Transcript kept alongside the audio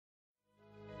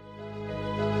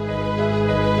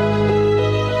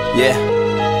Yeah.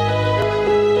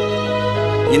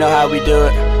 You know how we do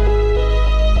it.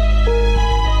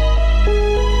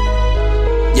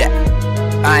 Yeah.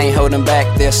 I ain't holding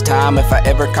back this time. If I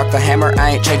ever cock the hammer,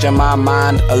 I ain't changing my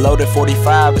mind. A loaded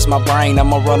 45 is my brain.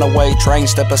 I'm a runaway train.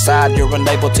 Step aside, you're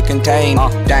unable to contain.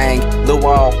 Dang,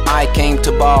 Luau, I came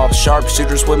to ball.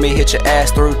 Sharpshooters with me, hit your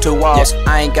ass through 2 walls.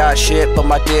 I ain't got shit but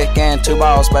my dick and 2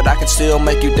 balls, but I can still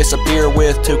make you disappear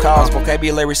with 2 calls.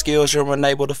 Vocabulary skills you're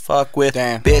unable to fuck with.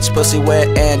 Damn. Bitch, pussy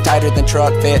wet and tighter than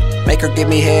truck fit. Make her give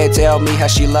me head, tell me how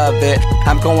she love it.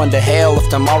 I'm going to hell if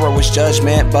tomorrow is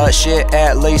judgment, but shit,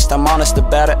 at least I'm honest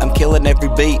about it. I'm killing every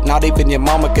beat, not even your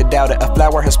mama could doubt it. A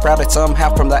flower has sprouted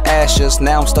somehow from the ashes.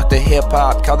 Now I'm stuck to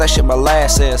hip-hop, call that shit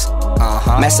molasses.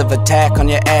 Massive attack on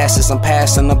your asses. I'm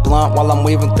passing the blunt while I'm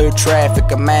weaving through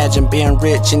traffic. Imagine being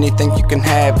rich, anything you can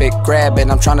have it. Grab it,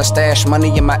 I'm trying to stash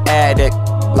money in my attic.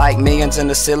 Like millions in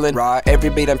the ceiling, every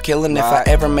beat I'm killing. If I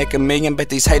ever make a million, bet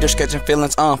these haters catching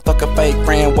feelings. Fuck a fake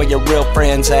friend, where your real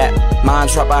friends at?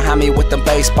 Mine's right behind me with them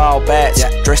baseball bats.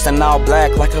 Dressed in all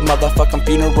black like a motherfucking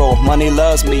funeral. Money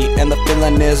loves me and the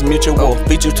feeling is mutual.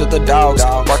 Feed you to the dogs,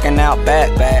 working out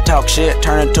back. Talk shit,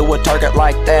 turn into a target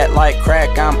like that. Like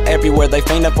crack, I'm everywhere, they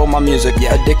fiending for my music.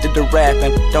 Addicted to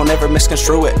rapping, don't ever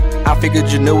misconstrue it. I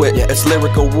figured you knew it, it's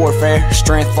lyrical warfare.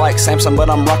 Strength like Samson, but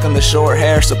I'm rocking the short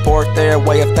hair. Support their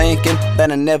way of thinking,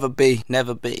 that'll never be.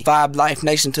 Vibe Life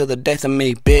Nation to the death of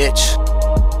me, bitch.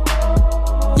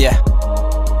 Yeah.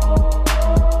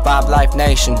 Vibe Life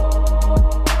Nation.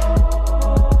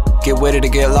 Get with it to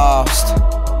get lost.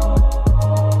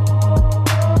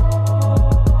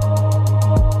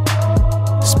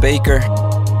 Speaker,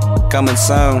 coming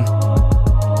soon.